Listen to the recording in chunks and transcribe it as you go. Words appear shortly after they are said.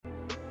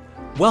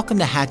Welcome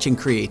to Hatching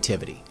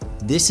Creativity.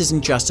 This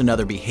isn't just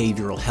another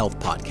behavioral health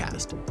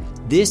podcast.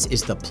 This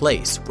is the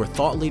place where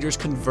thought leaders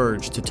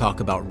converge to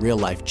talk about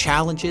real-life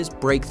challenges,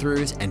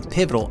 breakthroughs, and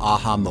pivotal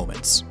aha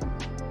moments.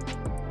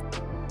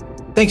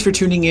 Thanks for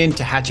tuning in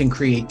to Hatching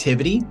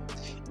Creativity.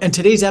 In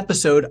today's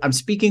episode, I'm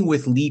speaking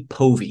with Lee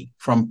Povey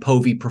from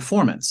Povey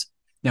Performance.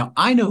 Now,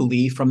 I know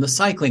Lee from the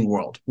cycling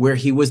world, where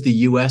he was the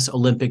U.S.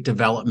 Olympic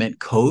development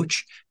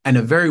coach and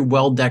a very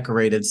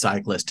well-decorated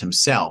cyclist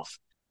himself.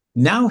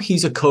 Now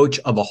he's a coach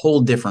of a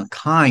whole different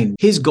kind.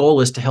 His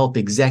goal is to help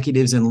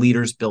executives and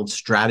leaders build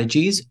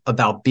strategies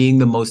about being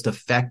the most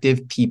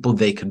effective people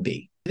they could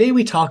be. Today,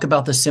 we talk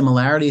about the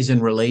similarities in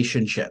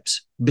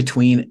relationships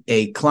between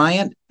a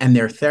client and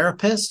their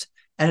therapist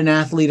and an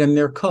athlete and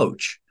their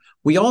coach.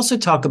 We also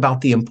talk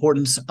about the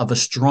importance of a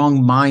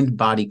strong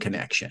mind-body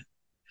connection.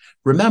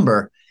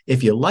 Remember,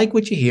 if you like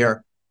what you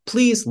hear,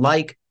 please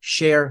like,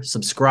 share,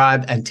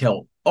 subscribe, and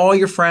tell all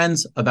your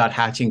friends about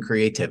Hatching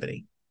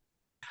Creativity.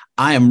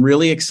 I am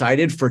really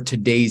excited for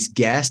today's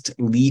guest,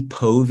 Lee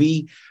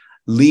Povey.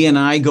 Lee and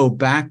I go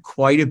back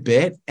quite a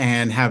bit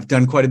and have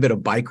done quite a bit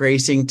of bike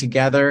racing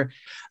together.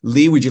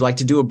 Lee, would you like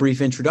to do a brief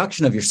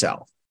introduction of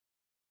yourself?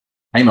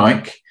 Hey,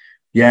 Mike.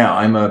 Yeah,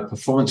 I'm a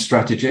performance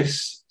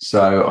strategist.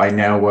 So I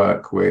now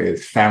work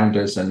with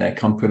founders and their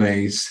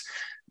companies.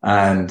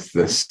 And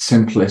the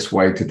simplest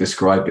way to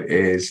describe it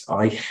is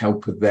I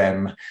help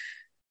them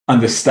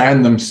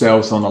understand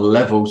themselves on a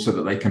level so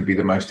that they can be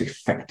the most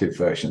effective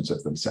versions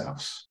of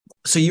themselves.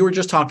 So you were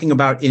just talking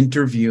about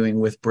interviewing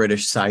with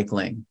British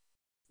Cycling.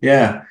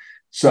 Yeah.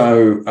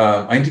 So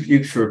I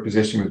interviewed for a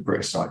position with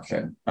British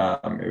Cycling.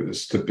 It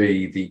was to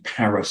be the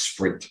para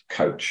sprint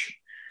coach.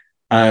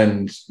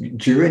 And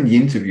during the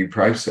interview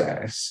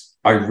process,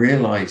 I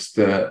realized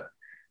that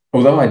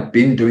although I'd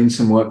been doing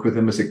some work with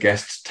them as a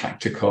guest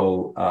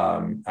tactical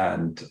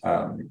and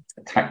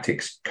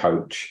tactics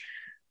coach,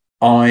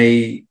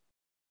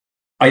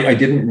 I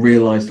didn't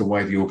realize the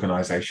way the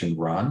organization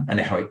ran and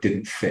how it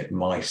didn't fit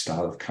my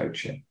style of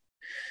coaching.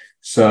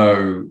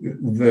 So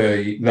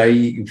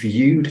they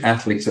viewed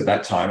athletes at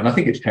that time, and I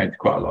think it's changed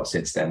quite a lot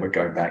since then. We're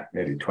going back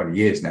nearly 20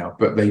 years now,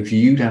 but they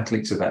viewed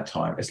athletes at that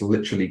time as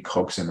literally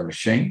cogs in the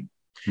machine.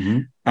 Mm-hmm.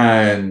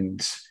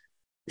 And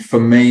for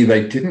me,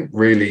 they didn't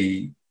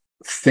really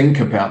think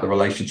about the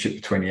relationship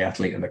between the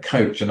athlete and the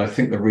coach. And I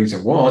think the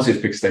reason is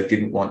because they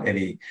didn't want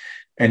any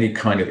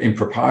kind of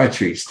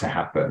improprieties to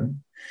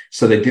happen.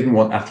 So they didn't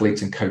want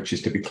athletes and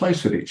coaches to be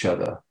close with each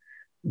other.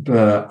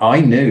 But I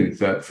knew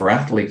that for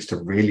athletes to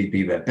really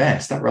be their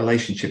best, that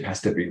relationship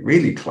has to be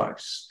really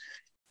close.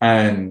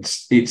 And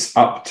it's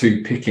up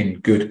to picking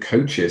good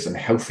coaches and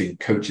healthy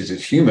coaches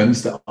as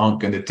humans that aren't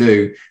going to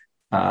do,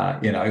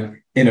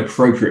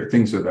 inappropriate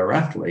things with their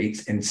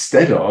athletes,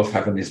 instead of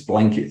having this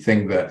blanket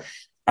thing that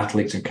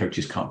athletes and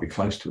coaches can't be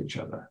close to each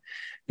other.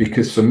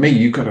 Because for me,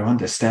 you've got to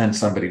understand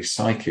somebody's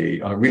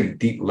psyche on a really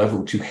deep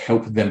level to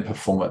help them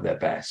perform at their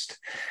best.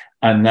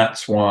 And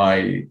that's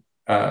why,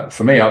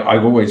 for me,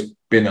 I've always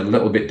been a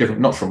little bit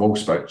different, not from all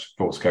sports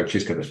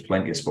coaches, because there's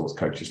plenty of sports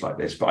coaches like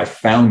this, but I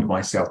found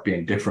myself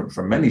being different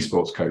from many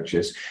sports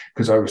coaches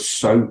because I was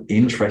so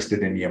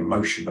interested in the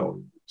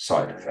emotional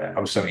side of it. I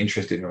was so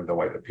interested in the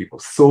way that people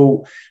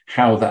thought,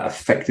 how that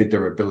affected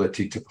their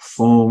ability to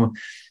perform.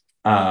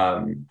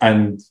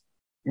 And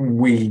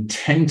we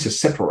tend to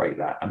separate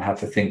that and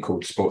have a thing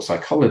called sports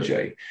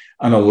psychology.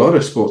 And a lot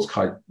of sports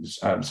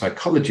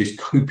psychology is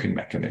coping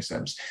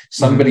mechanisms.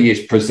 Somebody is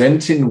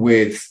presenting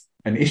with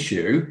an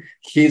issue.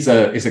 Here's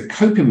a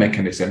coping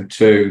mechanism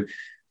so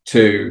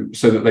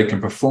that they can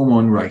perform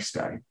on race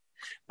day.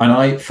 And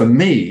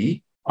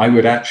I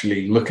would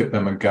actually look at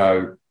them and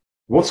go,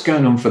 what's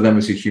going on for them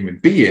as a human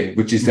being,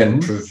 which is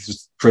then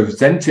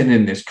presenting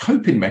in this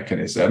coping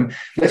mechanism.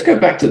 Let's go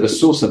back to the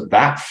source of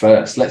that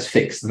first. Let's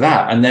fix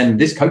that. And then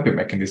this coping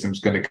mechanism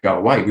is going to go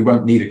away. We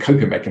won't need a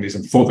coping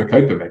mechanism for the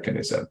coping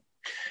mechanism.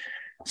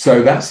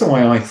 So that's the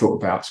way I thought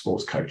about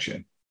sports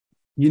coaching.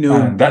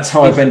 And that's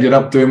how I've ended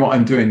up doing what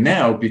I'm doing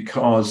now,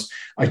 because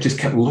I just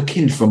kept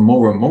looking for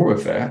more and more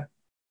of it.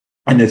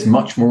 And there's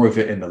much more of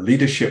it in the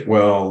leadership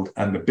world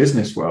and the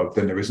business world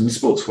than there is in the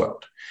sports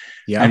world.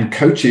 Yeah. And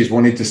coaches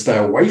wanted to stay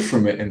away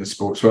from it in the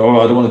sports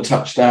world. I don't want to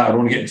touch that. I don't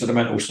want to get into the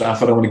mental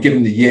stuff. I don't want to give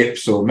them the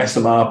yips or mess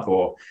them up.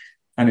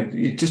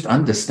 It just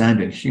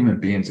understanding human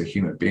beings are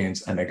human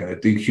beings and they're going to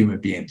do human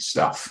being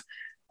stuff.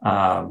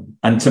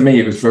 And to me,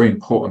 it was very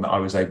important that I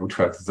was able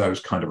to have those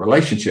kind of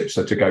relationships.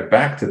 So to go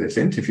back to this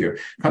interview,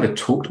 I kind of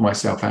talked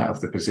myself out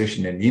of the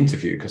position in the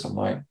interview because I'm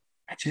like,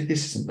 actually,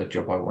 this isn't the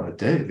job I want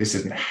to do. This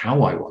isn't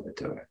how I want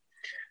to do it.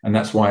 And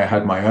that's why I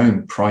had my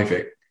own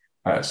private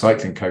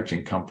cycling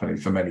coaching company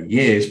for many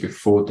years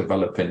before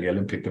developing the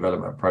Olympic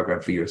development program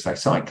for USA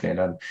Cycling.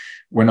 And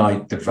when I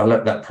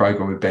developed that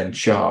program with Ben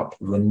Sharp,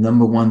 the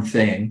number one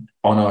thing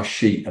on our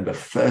sheet and the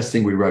first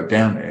thing we wrote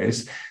down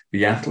is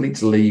the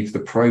athletes leave the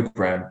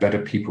program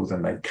better people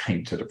than they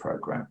came to the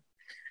program.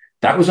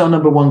 That was our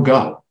number one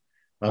goal.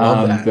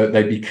 That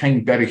they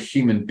became better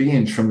human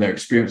beings from their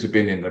experience of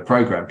being in the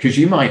program. Because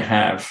you might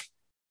have,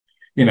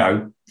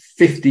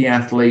 50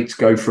 athletes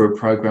go through a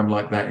program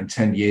like that in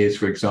 10 years,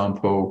 for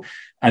example,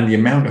 and the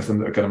amount of them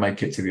that are going to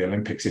make it to the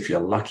Olympics, if you're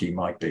lucky,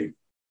 might be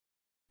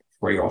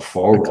 3 or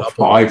 4 or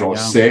 5 or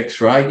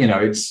 6, right?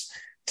 It's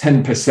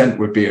 10%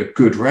 would be a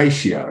good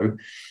ratio.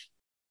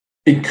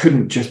 It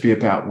couldn't just be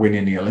about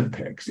winning the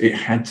Olympics. It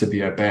had to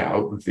be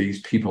about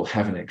these people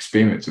having an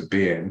experience of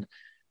being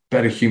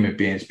better human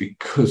beings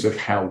because of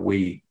how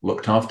we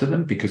looked after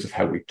them, because of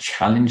how we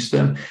challenged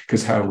them,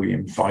 because how we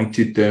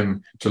invited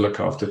them to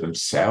look after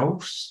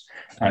themselves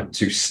and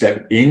to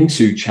step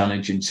into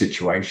challenging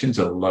situations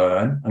and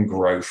learn and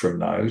grow from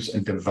those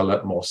and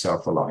develop more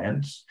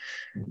self-reliance.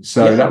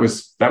 So that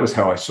was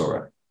how I saw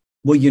it.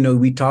 Well,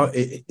 we talk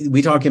in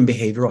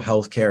behavioral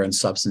healthcare and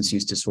substance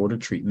use disorder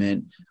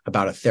treatment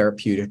about a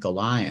therapeutic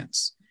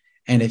alliance.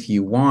 And if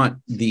you want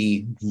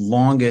the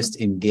longest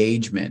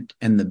engagement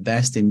and the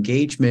best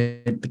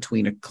engagement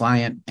between a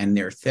client and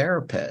their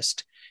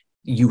therapist,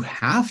 you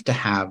have to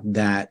have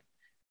that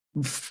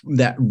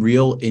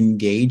real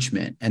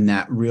engagement, and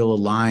that real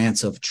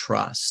alliance of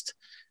trust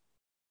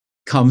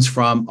comes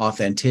from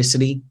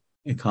authenticity.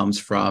 It comes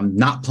from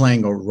not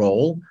playing a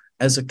role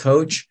as a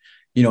coach.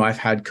 I've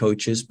had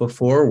coaches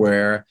before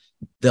where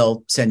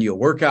they'll send you a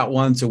workout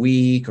once a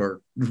week or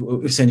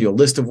send you a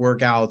list of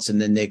workouts, and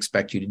then they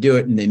expect you to do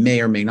it. And they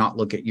may or may not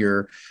look at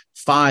your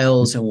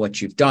files and what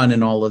you've done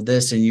and all of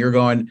this. And you're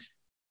going,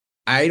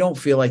 I don't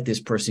feel like this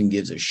person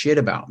gives a shit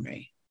about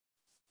me.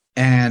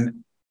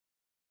 And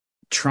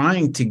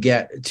trying to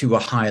get to a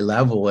high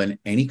level in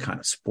any kind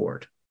of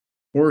sport,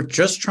 or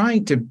just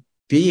trying to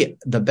be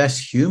the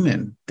best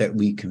human that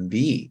we can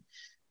be,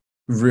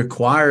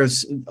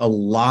 requires a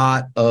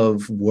lot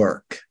of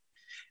work.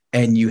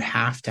 And you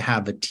have to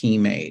have a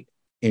teammate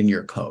in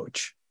your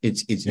coach.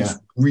 It's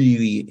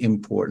really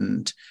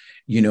important.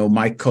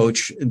 My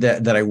coach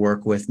that I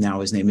work with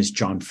now, his name is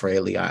John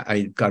Fraley.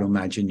 I got to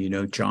imagine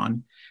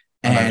John.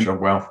 And I know John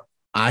well.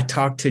 I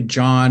talk to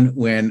John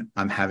when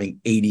I'm having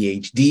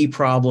ADHD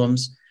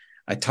problems.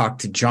 I talk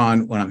to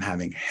John when I'm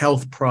having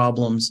health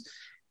problems.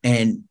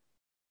 And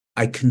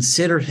I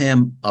consider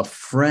him a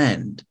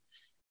friend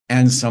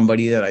and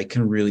somebody that I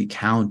can really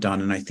count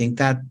on. And I think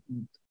that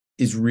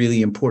is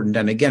really important.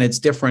 And again, it's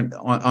different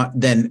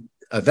than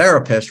a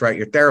therapist, right?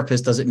 Your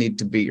therapist doesn't need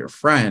to be your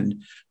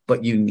friend,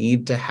 but you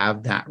need to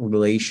have that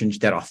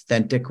relationship, that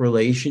authentic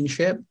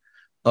relationship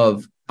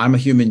of I'm a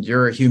human,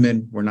 you're a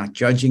human. We're not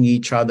judging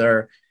each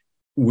other.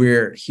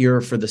 We're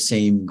here for the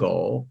same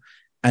goal.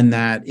 And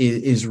that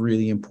is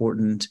really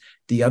important.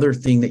 The other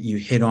thing that you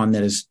hit on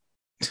that is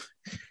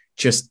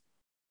just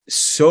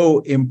so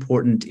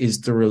important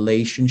is the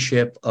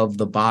relationship of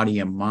the body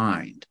and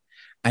mind.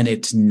 And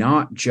it's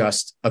not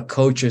just, a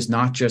coach is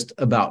not just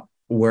about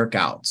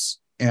workouts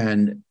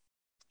and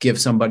give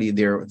somebody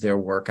their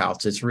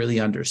workouts. It's really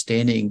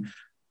understanding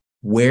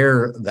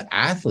where the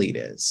athlete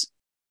is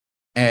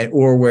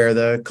or where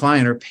the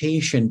client or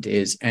patient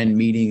is and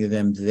meeting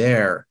them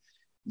there.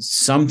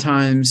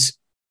 Sometimes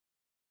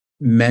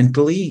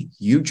mentally,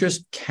 you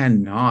just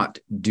cannot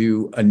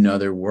do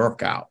another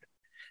workout.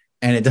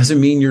 And it doesn't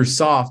mean you're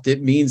soft.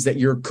 It means that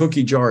your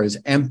cookie jar is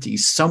empty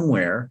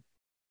somewhere.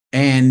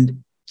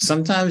 And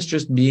sometimes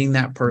just being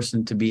that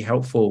person to be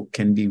helpful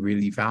can be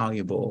really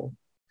valuable.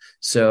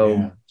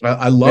 So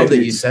I love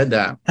that you said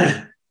that.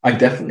 I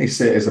definitely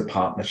see it as a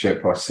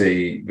partnership. I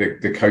see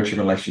the coaching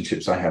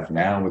relationships I have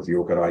now with the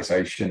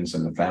organizations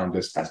and the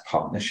founders as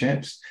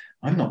partnerships.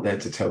 I'm not there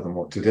to tell them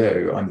what to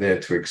do. I'm there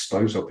to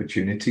expose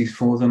opportunities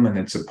for them and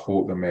then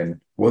support them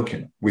in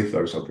working with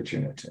those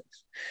opportunities.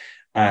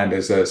 And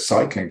as a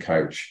cycling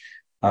coach,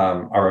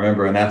 I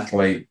remember an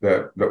athlete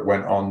that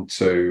went on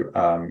to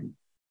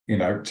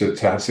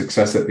have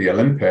success at the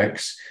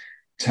Olympics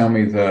tell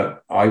me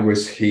that I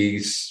was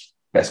his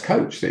best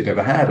coach that he'd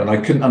ever had. And I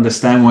couldn't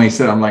understand why he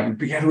said, I'm like,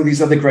 but you had all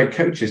these other great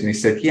coaches. And he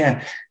said,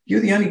 yeah, you're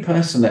the only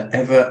person that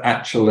ever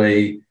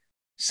actually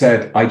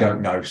said, I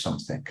don't know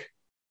something.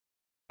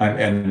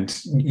 And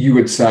you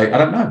would say, I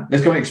don't know,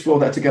 let's go and explore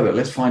that together.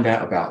 Let's find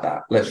out about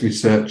that. Let's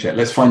research it.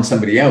 Let's find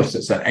somebody else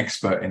that's an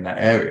expert in that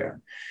area.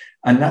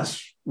 And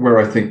that's where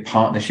I think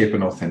partnership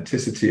and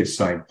authenticity is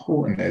so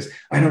important. Is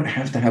I don't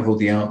have to have all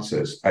the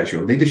answers as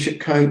your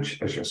leadership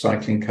coach, as your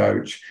cycling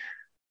coach.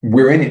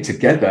 We're in it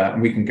together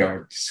and we can go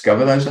and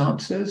discover those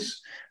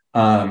answers.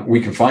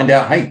 We can find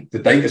out, hey, the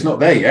data's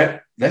not there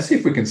yet. Let's see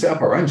if we can set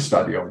up our own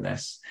study on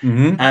this.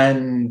 Mm-hmm.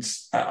 And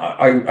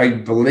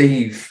I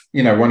believe,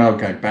 when I was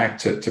going back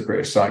to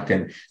British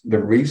cycling, the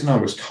reason I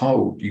was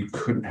told you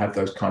couldn't have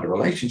those kind of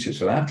relationships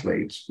with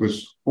athletes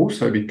was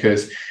also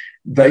because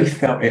they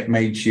felt it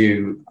made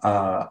you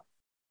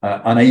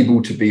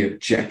unable to be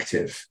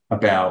objective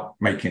about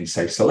making,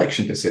 say,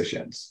 selection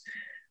decisions.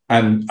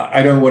 And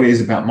I don't know what it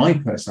is about my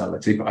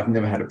personality, but I've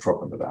never had a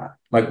problem with that.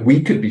 Like,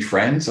 we could be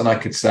friends and I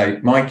could say,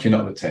 Mike, you're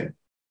not the team.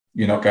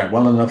 You're not going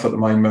well enough at the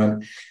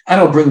moment. And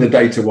I'll bring the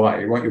data why.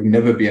 It will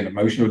never be an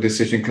emotional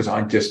decision because I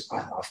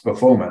love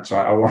performance.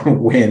 Right? I want to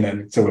win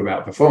and it's all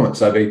about performance.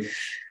 So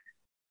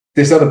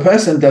this other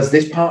person does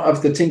this part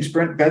of the team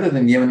sprint better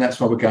than you, and that's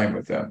why we're going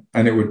with them.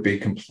 And it would be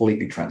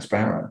completely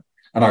transparent.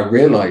 And I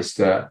realized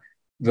that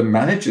the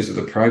managers of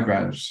the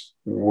programs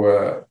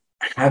were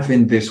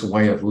having this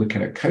way of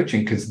looking at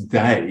coaching because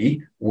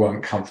they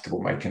weren't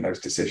comfortable making those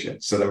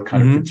decisions. So they were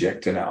kind of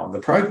projecting out on the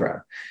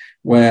program,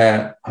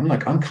 where I'm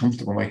like, I'm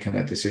comfortable making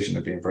that decision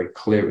of being very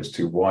clear as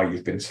to why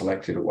you've been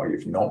selected or why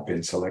you've not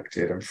been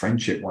selected, and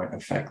friendship won't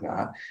affect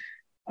that.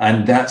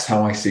 And that's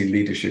how I see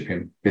leadership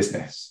in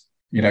business.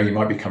 You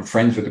might become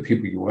friends with the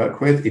people you work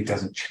with. It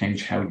doesn't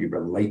change how you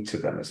relate to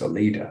them as a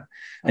leader.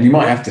 And you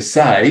might have to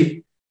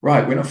say,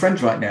 right, we're not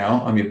friends right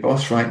now. I'm your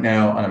boss right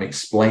now, and I'm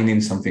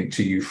explaining something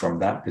to you from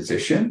that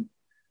position,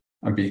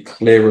 and be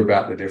clear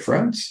about the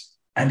difference.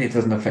 And it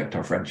doesn't affect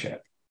our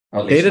friendship.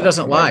 Data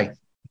doesn't lie.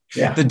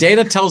 Yeah. The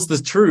data tells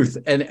the truth,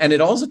 and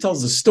it also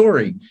tells the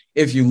story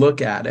if you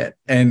look at it.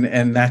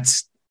 And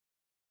that's.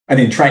 And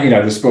in track,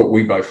 the sport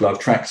we both love,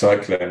 track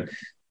cycling,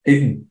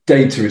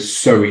 data is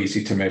so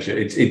easy to measure.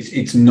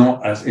 It's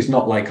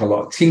not like a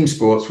lot of team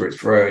sports where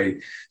it's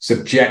very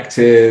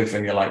subjective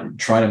and you're like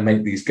trying to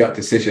make these gut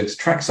decisions.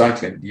 Track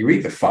cycling, you're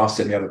either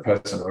faster than the other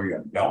person or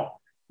you're not,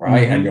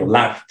 right? And your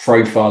lap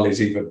profile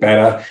is either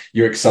better,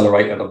 you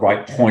accelerate at the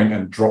right point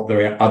and drop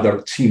the other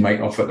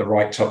teammate off at the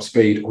right top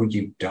speed, or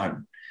you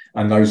don't.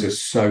 And those are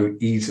so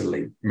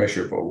easily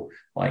measurable,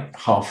 like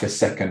half a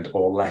second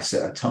or less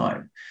at a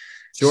time.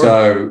 Sure.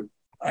 So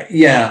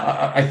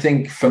I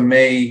think for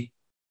me,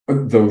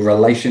 the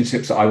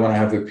relationships that I want to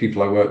have with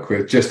people I work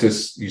with, just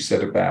as you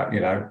said about,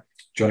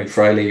 Johnny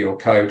Fraley, your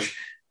coach,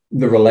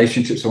 the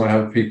relationships I want to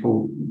have with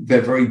people,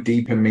 they're very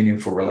deep and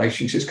meaningful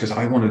relationships because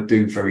I want to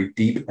do very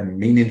deep and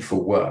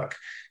meaningful work.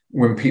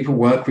 When people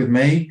work with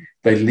me,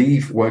 they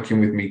leave working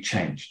with me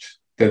changed.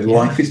 Their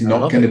life is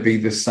not going to be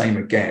the same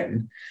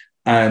again.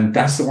 And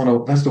that's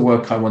the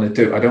work I want to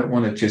do. I don't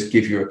want to just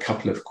give you a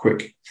couple of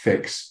quick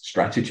fix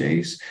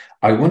strategies.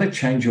 I want to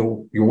change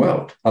your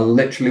world. I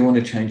literally want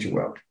to change your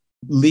world.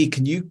 Lee,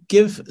 can you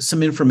give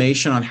some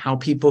information on how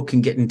people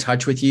can get in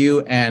touch with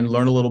you and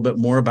learn a little bit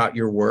more about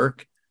your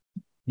work?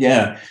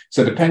 Yeah.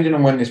 So depending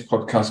on when this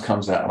podcast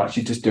comes out, I'm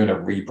actually just doing a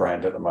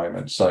rebrand at the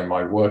moment. So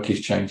my work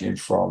is changing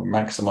from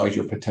Maximize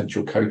Your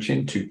Potential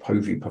Coaching to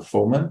Povey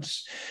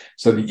Performance.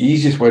 So the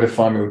easiest way to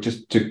find me will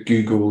just to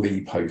Google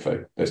Lee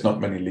Povey. There's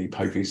not many Lee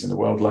Poveys in the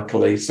world,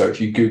 luckily. So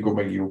if you Google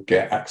me, you'll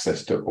get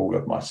access to all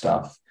of my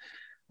stuff.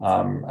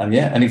 And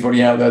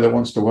anybody out there that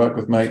wants to work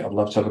with me, I'd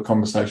love to have a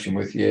conversation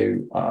with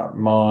you.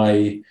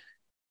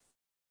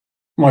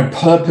 My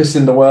purpose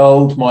in the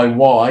world, my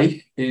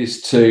why,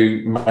 is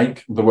to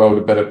make the world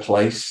a better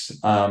place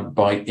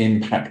by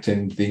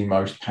impacting the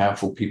most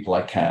powerful people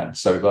I can.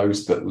 So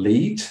those that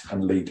lead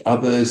and lead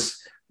others,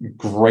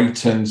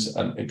 greatens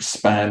and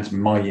expands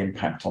my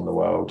impact on the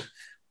world.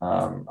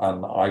 And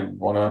I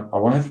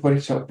want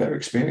everybody to have their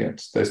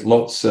experience. There's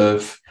lots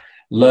of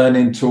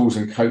learning tools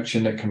and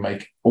coaching that can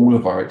make all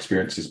of our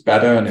experiences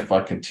better. And if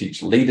I can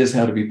teach leaders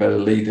how to be better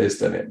leaders,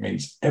 then it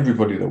means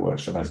everybody that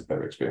works for them has a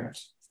better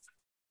experience.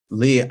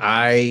 Lee,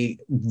 I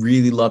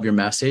really love your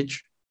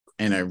message,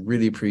 and I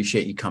really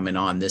appreciate you coming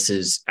on. This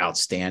is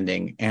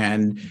outstanding.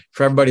 And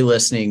for everybody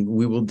listening,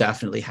 we will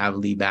definitely have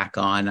Lee back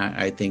on.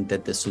 I think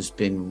that this has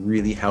been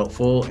really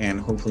helpful and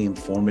hopefully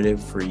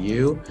informative for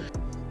you.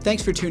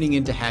 Thanks for tuning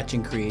in to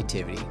Hatching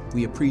Creativity.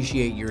 We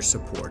appreciate your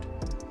support.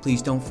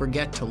 Please don't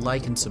forget to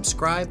like and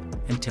subscribe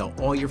and tell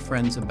all your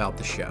friends about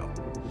the show.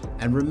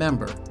 And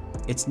remember,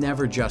 it's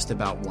never just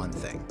about one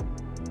thing.